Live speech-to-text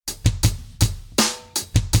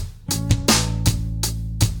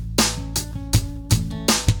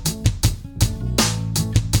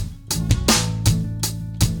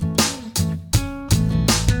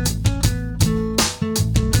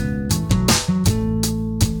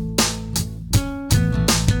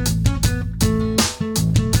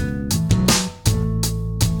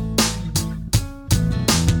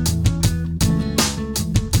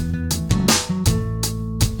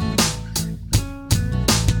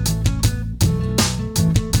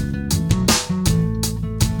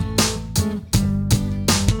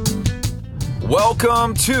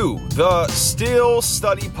Welcome to the Still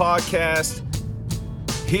Study Podcast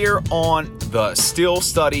here on the Still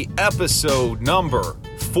Study episode number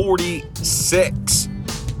 46.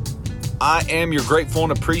 I am your grateful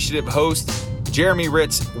and appreciative host, Jeremy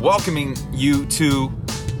Ritz, welcoming you to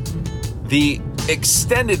the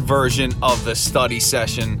extended version of the study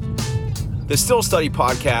session. The Still Study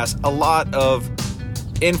Podcast, a lot of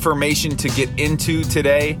information to get into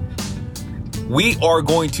today. We are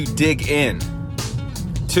going to dig in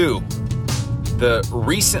to the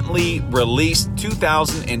recently released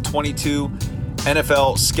 2022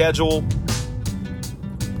 NFL schedule.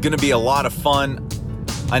 Going to be a lot of fun.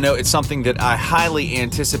 I know it's something that I highly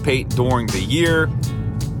anticipate during the year,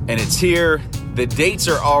 and it's here. The dates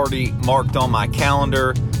are already marked on my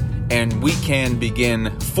calendar, and we can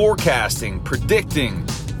begin forecasting, predicting,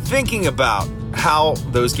 thinking about how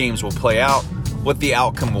those games will play out, what the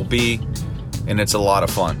outcome will be, and it's a lot of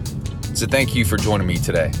fun. So thank you for joining me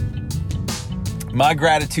today. My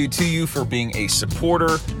gratitude to you for being a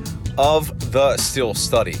supporter of the Still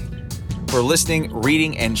Study, for listening,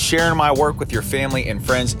 reading, and sharing my work with your family and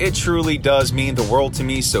friends. It truly does mean the world to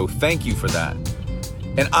me, so thank you for that.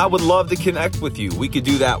 And I would love to connect with you. We could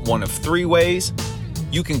do that one of three ways.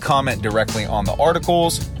 You can comment directly on the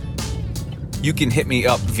articles. You can hit me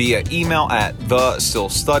up via email at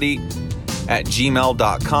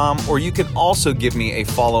thestillstudy@gmail.com, or you can also give me a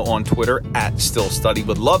follow on Twitter at stillstudy.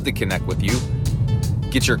 Would love to connect with you.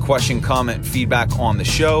 Get your question, comment, feedback on the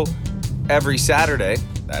show. Every Saturday,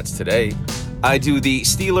 that's today, I do the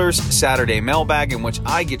Steelers Saturday mailbag, in which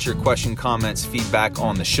I get your question, comments, feedback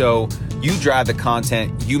on the show. You drive the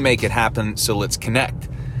content, you make it happen, so let's connect.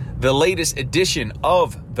 The latest edition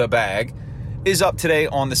of the bag is up today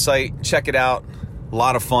on the site. Check it out. A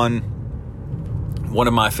lot of fun. One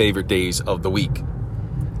of my favorite days of the week.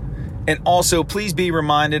 And also, please be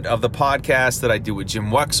reminded of the podcast that I do with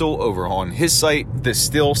Jim Wexell over on his site, The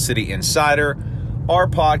Still City Insider. Our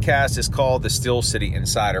podcast is called The Still City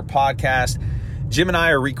Insider Podcast. Jim and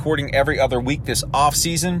I are recording every other week this off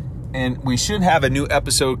season, and we should have a new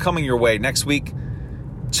episode coming your way next week.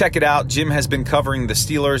 Check it out. Jim has been covering the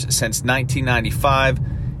Steelers since 1995.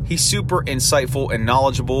 He's super insightful and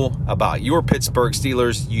knowledgeable about your Pittsburgh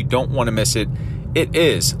Steelers. You don't want to miss it. It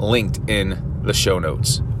is linked in the show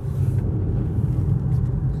notes.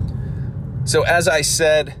 So as I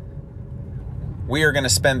said, we are going to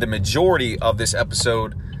spend the majority of this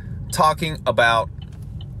episode talking about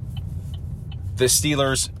the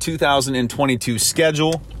Steelers' 2022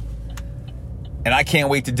 schedule. And I can't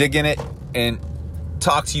wait to dig in it and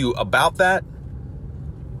talk to you about that.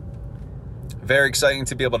 Very exciting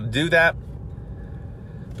to be able to do that.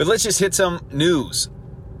 But let's just hit some news.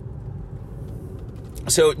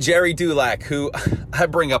 So Gerry Dulac, who I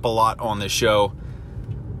bring up a lot on this show,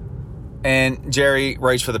 and Jerry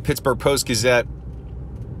writes for the Pittsburgh Post-Gazette,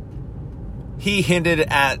 he hinted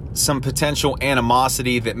at some potential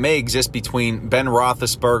animosity that may exist between Ben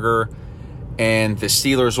Roethlisberger and the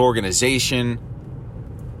Steelers organization.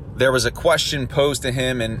 There was a question posed to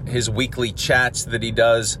him in his weekly chats that he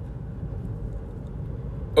does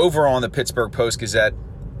over on the Pittsburgh Post-Gazette,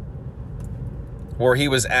 where he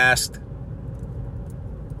was asked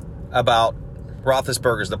about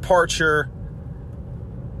Roethlisberger's departure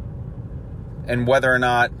and whether or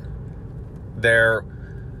not there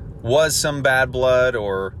was some bad blood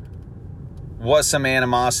or was some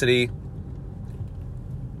animosity.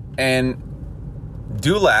 And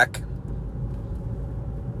Dulac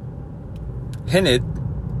hinted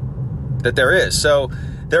that there is. So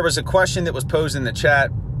there was a question that was posed in the chat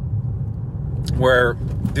where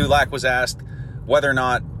Dulac was asked whether or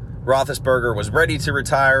not Roethlisberger was ready to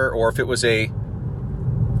retire, or if it was a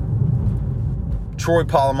Troy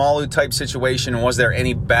Polamalu type situation, and was there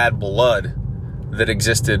any bad blood that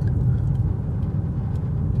existed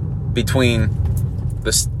between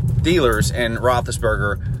the Steelers and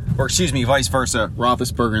Roethlisberger, or excuse me, vice versa,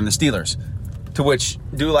 Roethlisberger and the Steelers. To which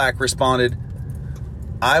Dulac responded,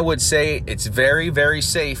 I would say it's very, very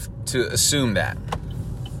safe to assume that.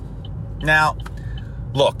 Now,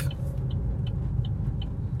 look,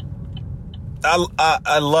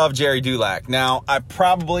 I love Gerry Dulac. Now, I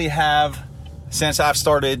probably have, since I've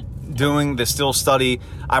started doing the Still Study,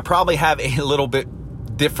 I probably have a little bit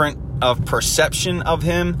different of perception of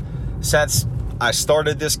him since I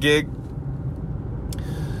started this gig.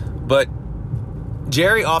 But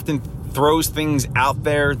Gerry often throws things out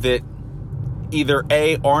there that either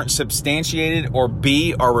A, aren't substantiated, or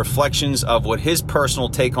B, are reflections of what his personal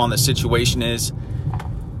take on the situation is.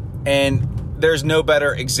 And there's no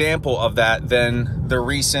better example of that than the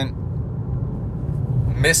recent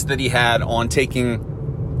miss that he had on taking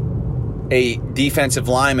a defensive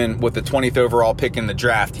lineman with the 20th overall pick in the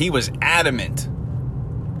draft. He was adamant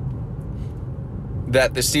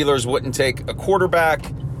that the Steelers wouldn't take a quarterback,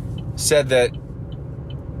 said that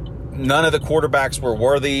none of the quarterbacks were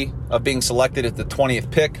worthy of being selected at the 20th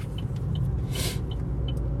pick.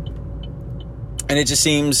 And it just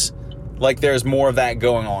seems like there's more of that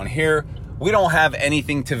going on here. We don't have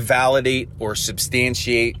anything to validate or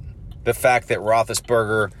substantiate the fact that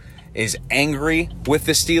Roethlisberger is angry with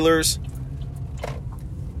the Steelers.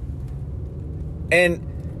 And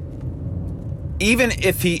even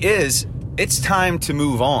if he is, it's time to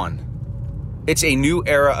move on. It's a new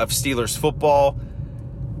era of Steelers football.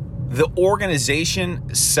 The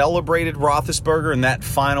organization celebrated Roethlisberger in that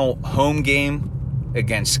final home game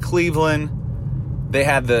against Cleveland. They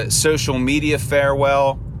had the social media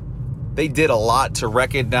farewell. They did a lot to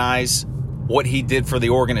recognize what he did for the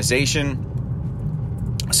organization.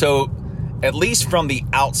 So, at least from the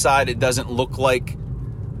outside, it doesn't look like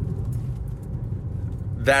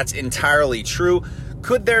that's entirely true.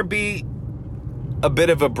 Could there be a bit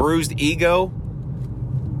of a bruised ego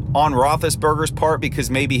on Roethlisberger's part because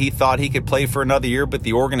maybe he thought he could play for another year, but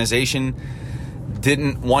the organization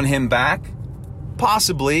didn't want him back?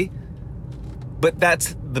 Possibly. But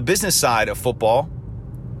that's the business side of football.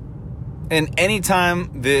 And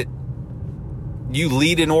anytime that you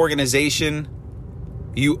lead an organization,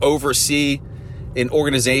 you oversee an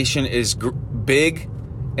organization as big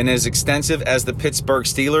and as extensive as the Pittsburgh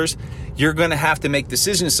Steelers, you're going to have to make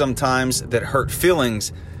decisions sometimes that hurt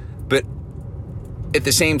feelings, but at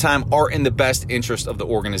the same time are in the best interest of the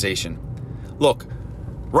organization. Look,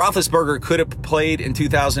 Roethlisberger could have played in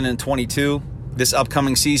 2022, this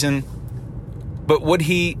upcoming season, but would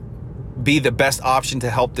he be the best option to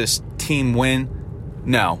help this team win?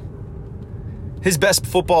 No. His best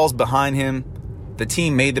football is behind him. The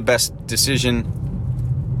team made the best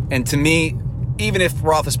decision. And to me, even if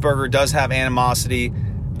Roethlisberger does have animosity,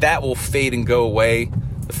 that will fade and go away.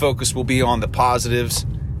 The focus will be on the positives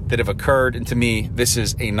that have occurred. And to me, this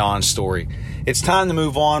is a non-story. It's time to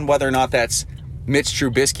move on, whether or not that's Mitch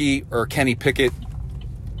Trubisky or Kenny Pickett.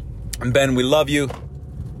 And Ben, we love you.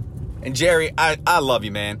 And Jerry, I love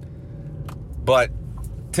you, man. But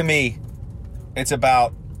to me, it's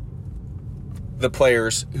about the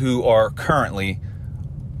players who are currently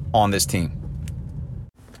on this team.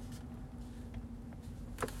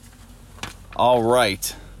 All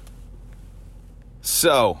right.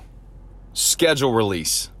 So, schedule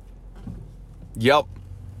release. Yep.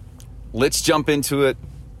 Let's jump into it.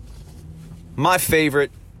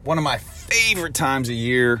 One of my favorite times of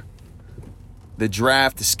year, the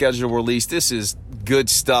draft, the schedule release. This is good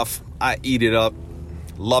stuff. I eat it up.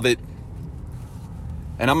 Love it.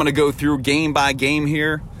 And I'm going to go through game by game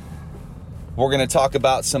here. We're going to talk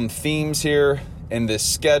about some themes here in this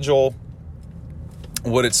schedule,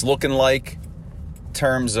 what it's looking like in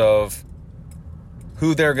terms of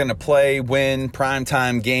who they're going to play, when,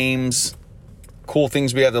 primetime games, cool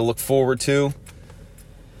things we have to look forward to.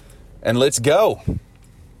 And let's go.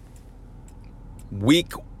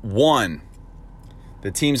 Week 1. The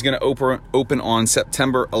team's going to open on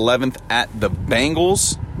September 11th at the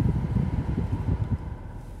Bengals.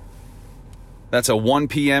 That's a 1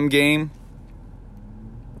 p.m. game.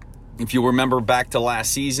 If you remember back to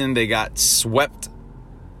last season, they got swept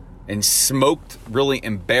and smoked, really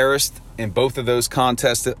embarrassed in both of those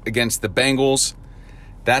contests against the Bengals.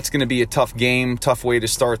 That's going to be a tough game, tough way to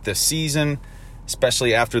start the season,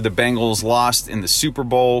 especially after the Bengals lost in the Super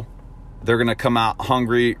Bowl. They're going to come out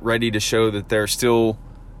hungry, ready to show that they're still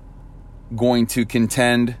going to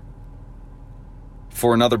contend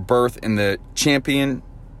for another berth in the championship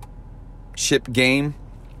game.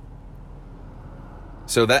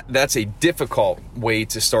 So that's a difficult way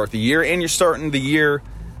to start the year. And you're starting the year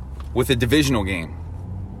with a divisional game.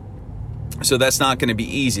 So that's not going to be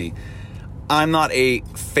easy. I'm not a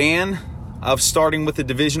fan of starting with a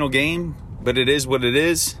divisional game, but it is what it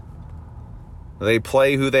is. They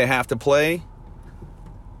play who they have to play.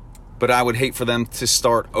 But I would hate for them to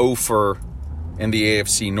start 0-for in the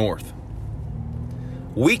AFC North.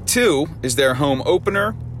 Week 2 is their home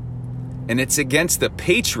opener, and it's against the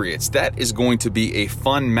Patriots. That is going to be a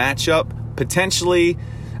fun matchup, potentially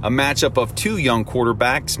a matchup of two young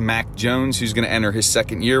quarterbacks, Mac Jones, who's going to enter his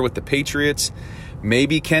second year with the Patriots.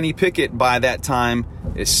 Maybe Kenny Pickett by that time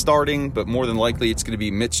is starting, but more than likely it's going to be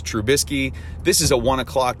Mitch Trubisky. This is a 1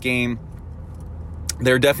 o'clock game.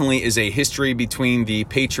 There definitely is a history between the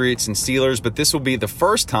Patriots and Steelers, but this will be the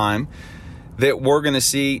first time that we're going to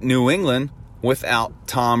see New England without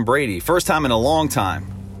Tom Brady. First time in a long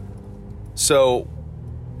time. So,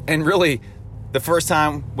 and really the first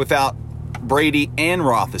time without Brady and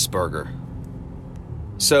Roethlisberger.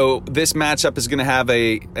 So this matchup is going to have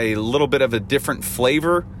a little bit of a different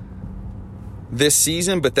flavor this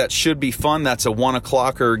season, but that should be fun. That's a 1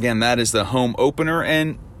 o'clocker. Again, that is the home opener,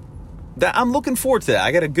 and that I'm looking forward to that.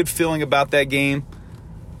 I got a good feeling about that game.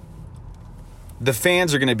 The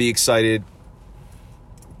fans are going to be excited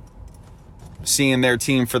seeing their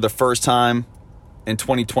team for the first time in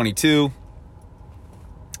 2022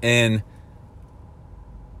 and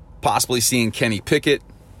possibly seeing Kenny Pickett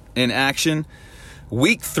in action.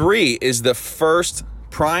 Week 3 is the first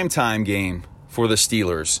primetime game for the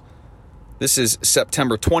Steelers. This is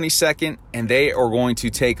September 22nd, and they are going to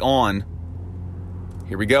take on,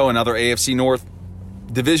 here we go, another AFC North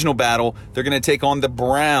divisional battle. They're going to take on the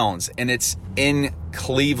Browns, and it's in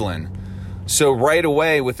Cleveland. So right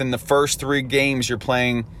away, within the first 3 games, you're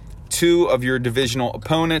playing 2 of your divisional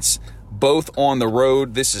opponents, both on the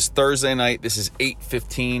road. This is Thursday night. This is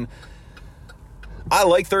 8:15. I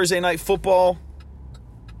like Thursday night football.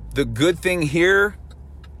 The good thing here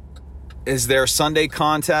is their Sunday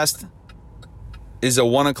contest is a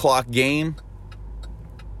 1 o'clock game,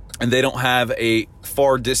 and they don't have a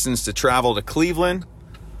far distance to travel to Cleveland.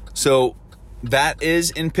 So that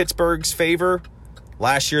is in Pittsburgh's favor.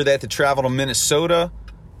 Last year they had to travel to Minnesota.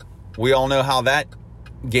 We all know how that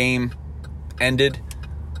game ended.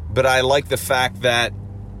 But I like the fact that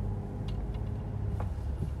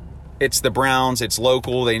it's the Browns, it's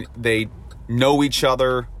local, they know each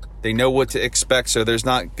other, they know what to expect, so there's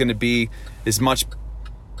not going to be as much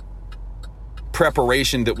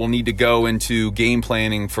preparation that will need to go into game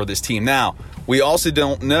planning for this team. Now, we also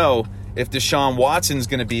don't know if Deshaun Watson's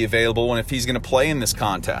going to be available and if he's going to play in this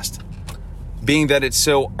contest. Being that it's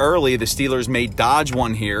so early, the Steelers may dodge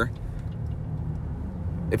one here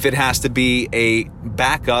if it has to be a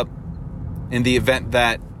backup in the event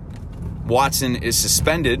that Watson is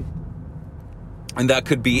suspended, and that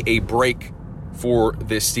could be a break for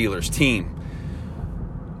this Steelers team.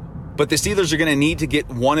 But the Steelers are going to need to get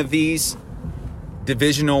one of these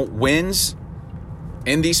divisional wins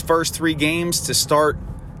in these first 3 games to start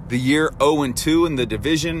the year 0-2 in the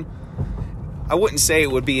division. I wouldn't say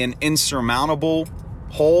it would be an insurmountable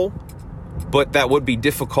hole, but that would be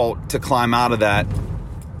difficult to climb out of that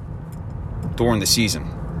during the season.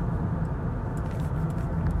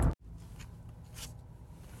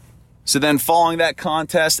 So then following that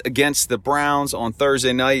contest against the Browns on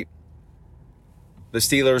Thursday night, the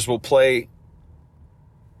Steelers will play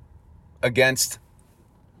against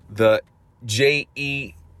the Jets.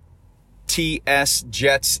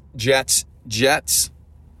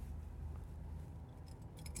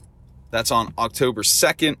 That's on October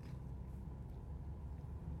 2nd.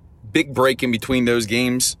 Big break in between those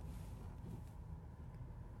games.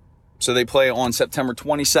 So they play on September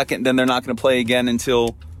 22nd, then they're not going to play again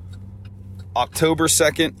until October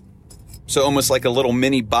 2nd. So almost like a little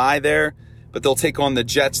mini bye there. But they'll take on the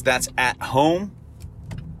Jets. That's at home.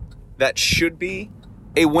 That should be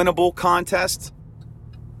a winnable contest.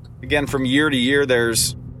 Again, from year to year,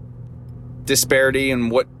 there's disparity in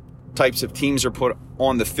what types of teams are put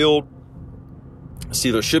on the field.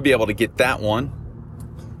 Steelers should be able to get that one.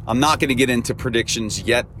 I'm not going to get into predictions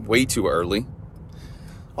yet, way too early.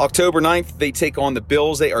 October 9th, they take on the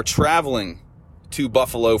Bills. They are traveling to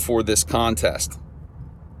Buffalo for this contest.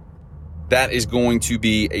 That is going to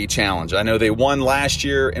be a challenge. I know they won last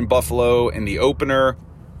year in Buffalo in the opener.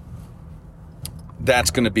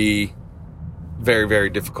 That's going to be a very, very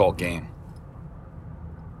difficult game.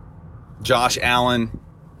 Josh Allen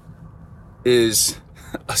is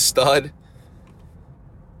a stud.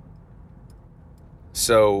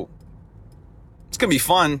 So it's going to be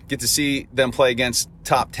fun. Get to see them play against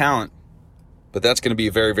top talent. But that's going to be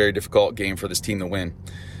a very, very difficult game for this team to win.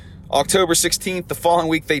 October 16th, the following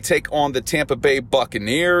week, they take on the Tampa Bay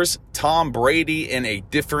Buccaneers. Tom Brady in a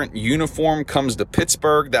different uniform comes to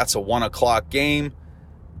Pittsburgh. That's a 1 o'clock game.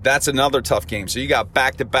 That's another tough game. So you got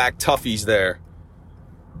back-to-back toughies there.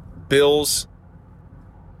 Bills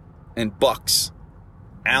and Bucks.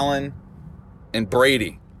 Allen and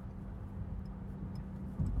Brady.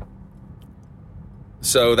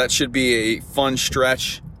 So that should be a fun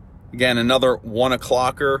stretch. Again, another 1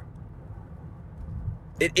 o'clocker.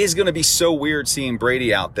 It is going to be so weird seeing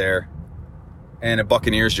Brady out there in a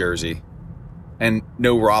Buccaneers jersey and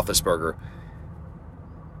no Roethlisberger.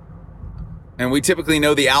 And we typically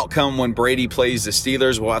know the outcome when Brady plays the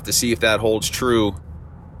Steelers. We'll have to see if that holds true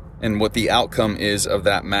and what the outcome is of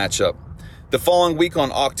that matchup. The following week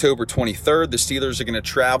on October 23rd, the Steelers are going to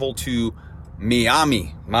travel to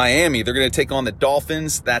Miami. They're going to take on the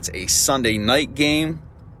Dolphins. That's a Sunday night game,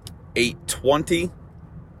 8:20.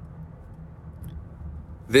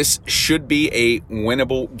 This should be a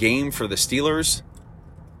winnable game for the Steelers.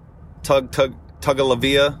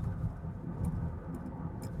 Tagovailoa.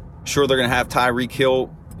 Sure, they're going to have Tyreek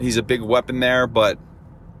Hill. He's a big weapon there, but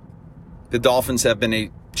the Dolphins have been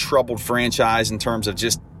a troubled franchise in terms of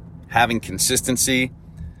just having consistency.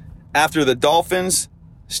 After the Dolphins,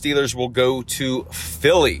 Steelers will go to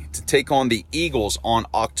Philly to take on the Eagles on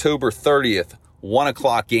October 30th, 1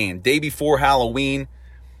 o'clock game, day before Halloween.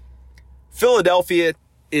 Philadelphia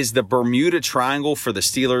is the Bermuda Triangle for the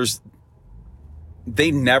Steelers.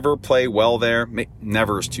 They never play well there.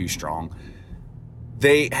 Never is too strong.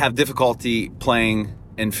 They have difficulty playing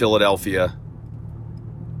in Philadelphia.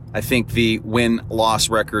 I think the win-loss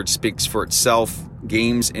record speaks for itself.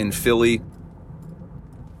 Games in Philly,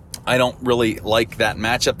 I don't really like that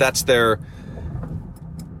matchup. That's their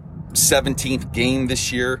 17th game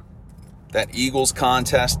this year, that Eagles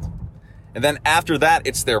contest. And then after that,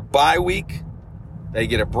 it's their bye week. They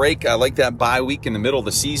get a break. I like that bye week in the middle of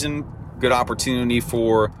the season. Good opportunity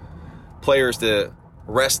for players to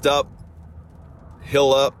rest up,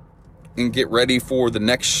 heal up, and get ready for the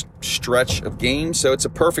next stretch of games. So it's a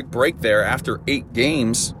perfect break there after 8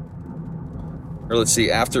 games. Or let's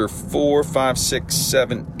see, after 4, 5, 6,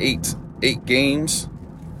 7, 8 games.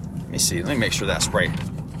 Let me see. Let me make sure that's right.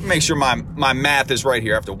 Let me make sure my math is right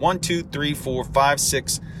here. After 1, 2, 3, 4, 5,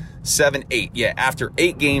 6, 7, 8. Yeah, after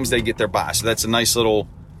 8 games, they get their bye. So that's a nice little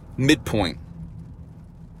midpoint.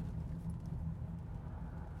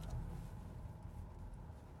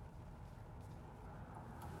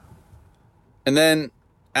 And then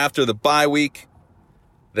after the bye week,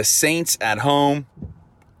 the Saints at home,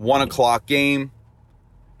 1 o'clock game,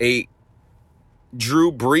 a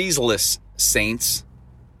Drew Brees-less Saints.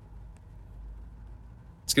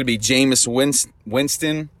 It's going to be Jameis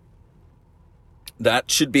Winston. That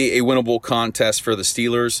should be a winnable contest for the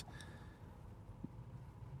Steelers.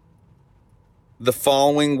 The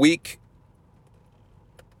following week,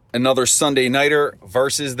 another Sunday nighter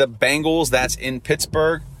versus the Bengals. That's in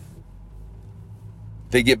Pittsburgh.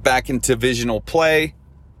 They get back into divisional play.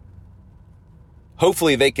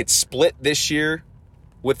 Hopefully they could split this year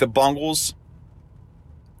with the Bengals.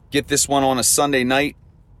 Get this one on a Sunday night.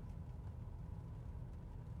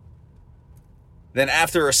 Then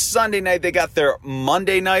after a Sunday night, they got their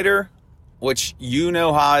Monday nighter, which you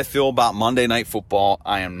know how I feel about Monday Night Football.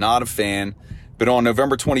 I am not a fan. But on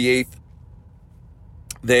November 28th,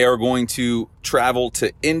 they are going to travel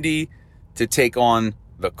to Indy to take on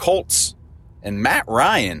the Colts. And Matt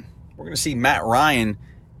Ryan, we're going to see Matt Ryan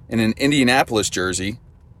in an Indianapolis jersey.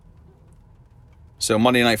 So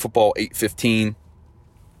Monday Night Football, 8:15.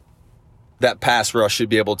 That pass rush should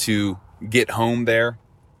be able to get home there.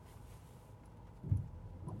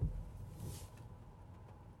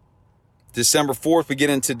 December 4th, we get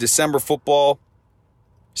into December football.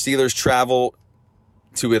 Steelers travel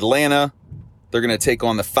to Atlanta. They're going to take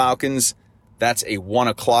on the Falcons. That's a 1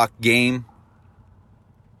 o'clock game.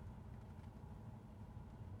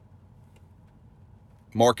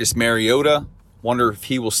 Marcus Mariota, wonder if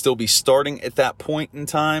he will still be starting at that point in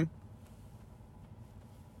time.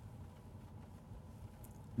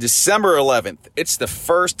 December 11th, it's the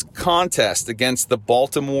first contest against the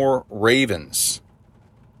Baltimore Ravens.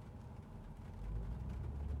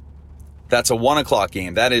 That's a 1 o'clock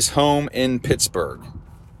game. That is home in Pittsburgh.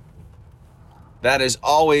 That is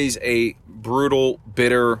always a brutal,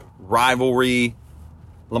 bitter rivalry.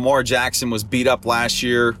 Lamar Jackson was beat up last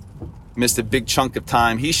year. Missed a big chunk of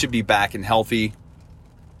time. He should be back and healthy.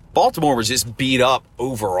 Baltimore was just beat up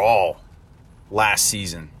overall last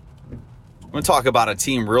season. I'm going to talk about a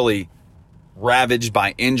team really ravaged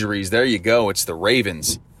by injuries. There you go. It's the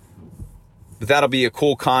Ravens. But that'll be a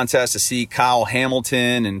cool contest to see Kyle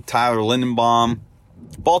Hamilton and Tyler Lindenbaum.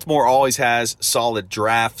 Baltimore always has solid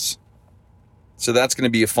drafts. So that's going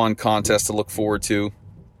to be a fun contest to look forward to.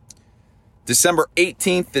 December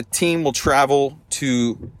 18th, the team will travel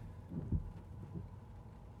to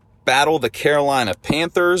battle the Carolina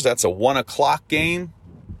Panthers. That's a 1 o'clock game.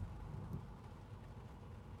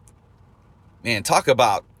 Man, talk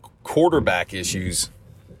about quarterback issues.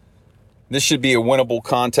 This should be a winnable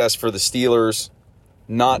contest for the Steelers.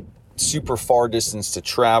 Not super far distance to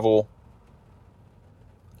travel.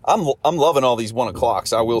 I'm loving all these 1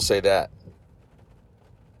 o'clocks. I will say that.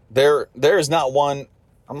 There is not one.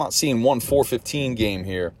 I'm not seeing one 4:15 game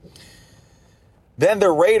here. Then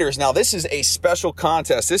the Raiders. Now, this is a special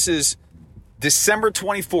contest. This is December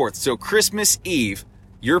 24th. So Christmas Eve,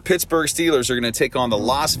 your Pittsburgh Steelers are going to take on the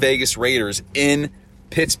Las Vegas Raiders in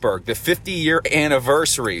Pittsburgh. The 50-year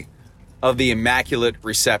anniversary of the Immaculate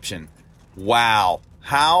Reception. Wow.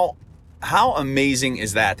 How amazing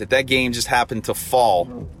is that game just happened to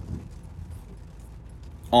fall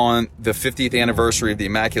on the 50th anniversary of the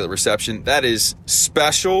Immaculate Reception. That is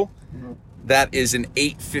special. That is an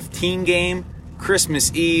 8:15 game.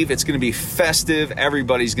 Christmas Eve. It's going to be festive.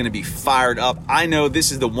 Everybody's going to be fired up. I know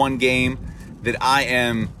this is the one game that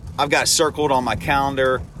I've got circled on my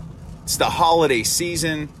calendar. It's the holiday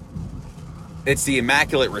season. It's the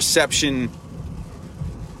Immaculate Reception.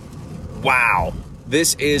 Wow.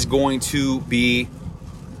 This is going to be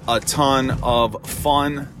a ton of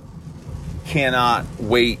fun. Cannot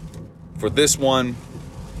wait for this one.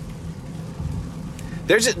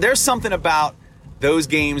 There's something about those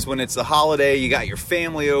games when it's the holiday, you got your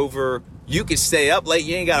family over, you can stay up late,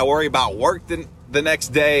 you ain't got to worry about work the next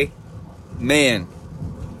day. Man,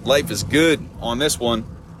 life is good on this one.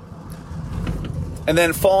 And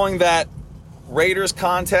then following that Raiders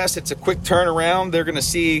contest, it's a quick turnaround. They're going to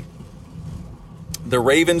see the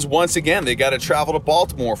Ravens once again. They got to travel to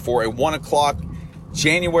Baltimore for a 1 o'clock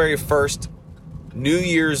January 1st New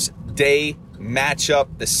Year's Day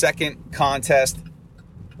matchup, the second contest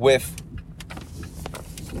with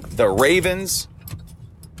the Ravens.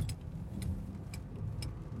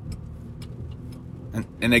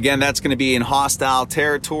 And again, that's going to be in hostile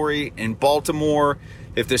territory in Baltimore.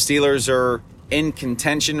 If the Steelers are in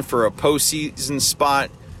contention for a postseason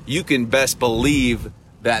spot, you can best believe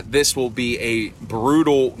that this will be a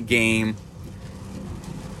brutal game.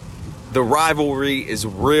 The rivalry is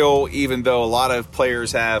real, even though a lot of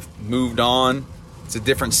players have moved on. It's a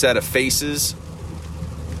different set of faces.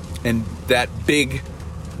 And that big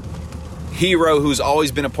hero who's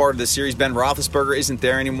always been a part of the series, Ben Roethlisberger, isn't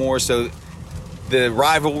there anymore. So the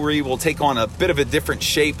rivalry will take on a bit of a different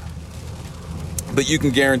shape. But you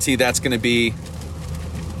can guarantee that's going to be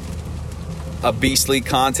a beastly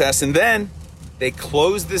contest. And then they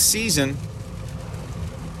close the season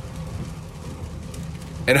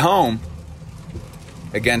at home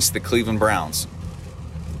against the Cleveland Browns.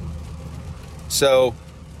 So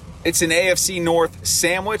it's an AFC North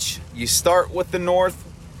sandwich. You start with the North,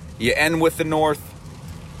 you end with the North.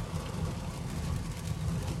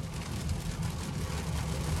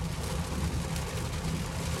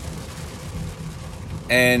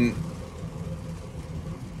 And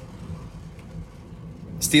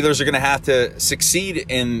Steelers are going to have to succeed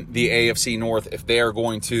in the AFC North if they are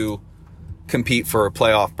going to compete for a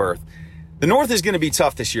playoff berth. The North is going to be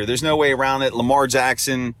tough this year. There's no way around it. Lamar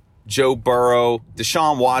Jackson, Joe Burrow,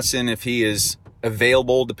 Deshaun Watson, if he is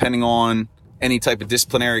available, depending on any type of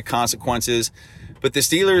disciplinary consequences. But the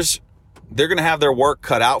Steelers, they're going to have their work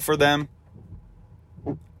cut out for them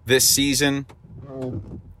this season.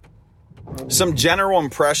 Some general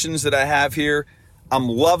impressions that I have here. I'm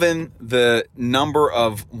loving the number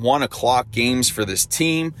of 1 o'clock games for this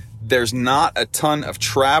team. There's not a ton of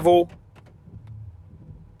travel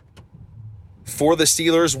for the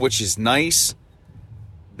Steelers, which is nice.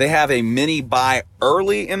 They have a mini bye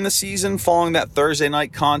early in the season following that Thursday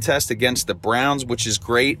night contest against the Browns, which is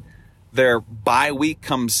great. Their bye week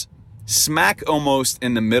comes smack almost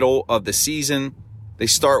in the middle of the season. They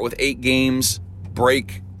start with 8 games,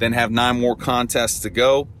 break, then have 9 more contests to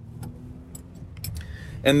go.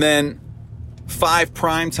 And then 5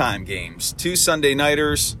 primetime games, 2 Sunday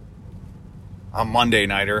nighters, a Monday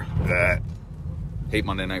nighter, hate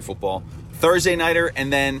Monday Night Football, Thursday nighter,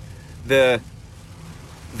 and then the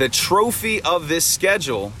trophy of this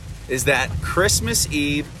schedule is that Christmas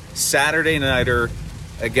Eve Saturday nighter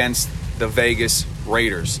against the Vegas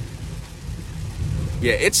Raiders.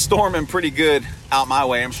 Yeah, it's storming pretty good out my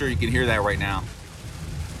way. I'm sure you can hear that right now.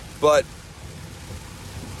 But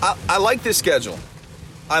I like this schedule.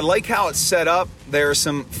 I like how it's set up. There are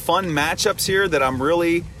some fun matchups here that I'm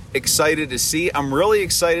really excited to see. I'm really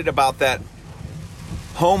excited about that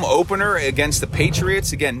home opener against the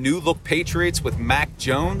Patriots. Again, new look Patriots with Mac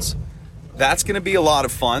Jones. That's going to be a lot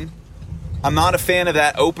of fun. I'm not a fan of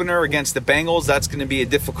that opener against the Bengals. That's going to be a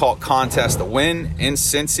difficult contest to win in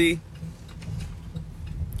Cincy.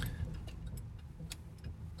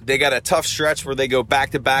 They got a tough stretch where they go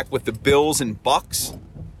back-to-back with the Bills and Bucks.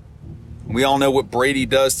 We all know what Brady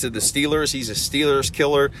does to the Steelers. He's a Steelers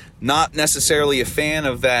killer. Not necessarily a fan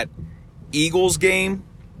of that Eagles game.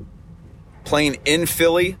 Playing in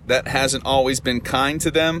Philly, that hasn't always been kind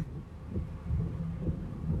to them.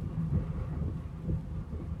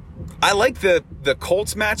 I like the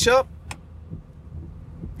Colts matchup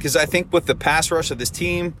because I think with the pass rush of this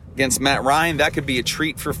team against Matt Ryan, that could be a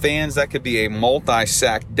treat for fans. That could be a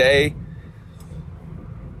multi-sack day.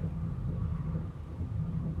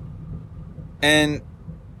 And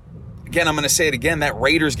again, I'm going to say it again, that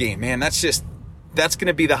Raiders game, man, that's going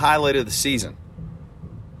to be the highlight of the season.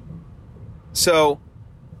 So,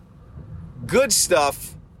 good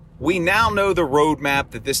stuff we now know the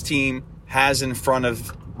roadmap that this team has in front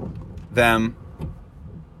of them.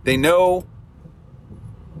 They know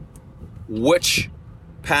which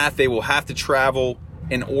path they will have to travel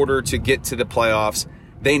in order to get to the playoffs.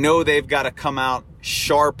 They know they've got to come out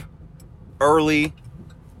sharp early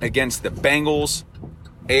against the Bengals,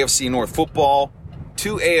 AFC North football,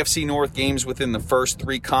 2 AFC North games within the first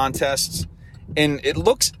 3 contests. And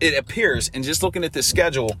it appears, and just looking at the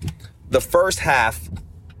schedule, the first half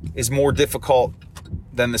is more difficult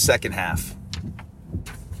than the second half.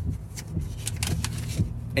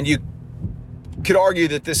 And you could argue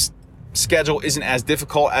that this schedule isn't as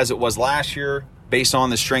difficult as it was last year based on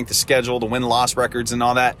the strength of schedule, the win-loss records and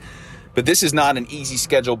all that. But this is not an easy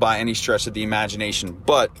schedule by any stretch of the imagination.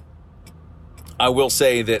 But I will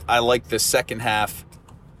say that I like the second half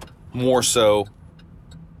more so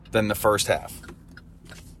than the first half.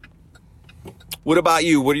 What about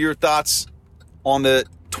you? What are your thoughts on the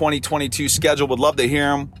 2022 schedule? Would love to hear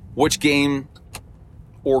them. Which game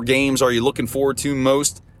or games are you looking forward to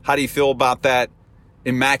most? How do you feel about that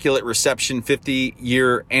Immaculate Reception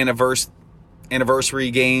 50-year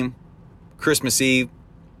anniversary game, Christmas Eve?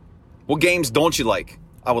 What games don't you like?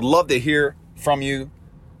 I would love to hear from you.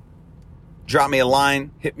 Drop me a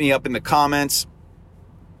line. Hit me up in the comments.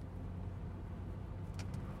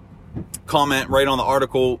 Comment right on the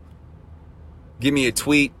article. Give me a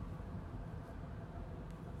tweet.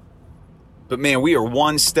 But man, we are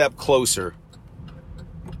one step closer.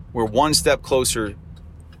 We're one step closer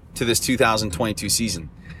to this 2022 season.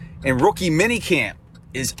 And rookie minicamp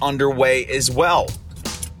is underway as well.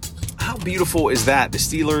 How beautiful is that? The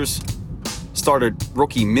Steelers started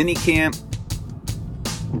rookie minicamp.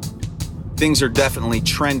 Things are definitely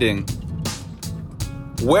trending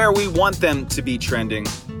where we want them to be trending,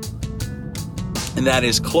 and that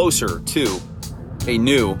is closer to a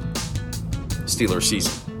new Steelers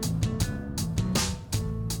season.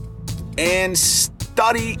 And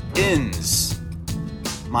study-ins.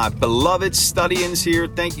 My beloved study-ins here,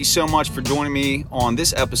 thank you so much for joining me on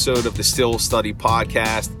this episode of the Still Study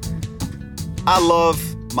Podcast. I love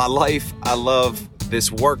my life. I love this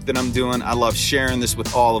work that I'm doing. I love sharing this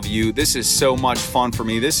with all of you. This is so much fun for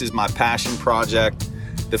me. This is my passion project.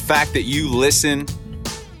 The fact that you listen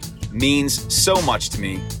means so much to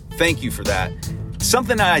me. Thank you for that.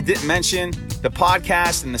 Something that I didn't mention, the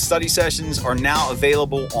podcast and the study sessions are now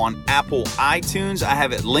available on Apple iTunes. I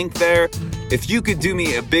have it linked there. If you could do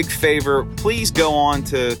me a big favor, please go on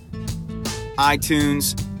to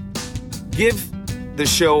iTunes, give the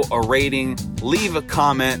show a rating, leave a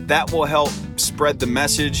comment. That will help spread the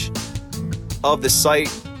message of the site,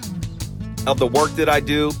 of the work that I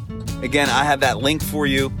do. Again, I have that link for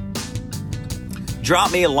you.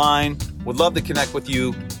 Drop me a line. Would love to connect with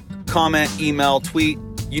you. Comment, email, tweet.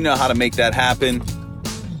 You know how to make that happen.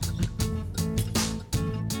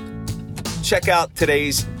 Check out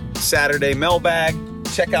today's Saturday mailbag.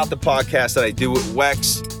 Check out the podcast that I do with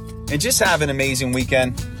Wex. And just have an amazing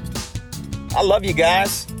weekend. I love you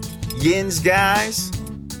guys. Yins guys.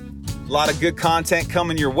 A lot of good content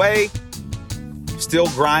coming your way. Still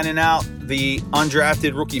grinding out the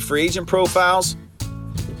undrafted rookie free agent profiles.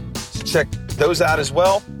 So check those out as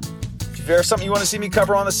well. If there's something you want to see me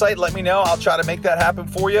cover on the site, let me know. I'll try to make that happen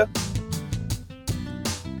for you.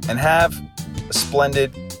 And have a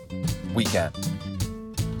splendid weekend.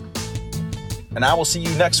 And I will see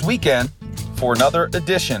you next weekend for another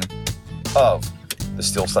edition of the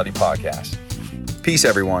Still Study Podcast. Peace,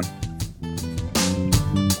 everyone.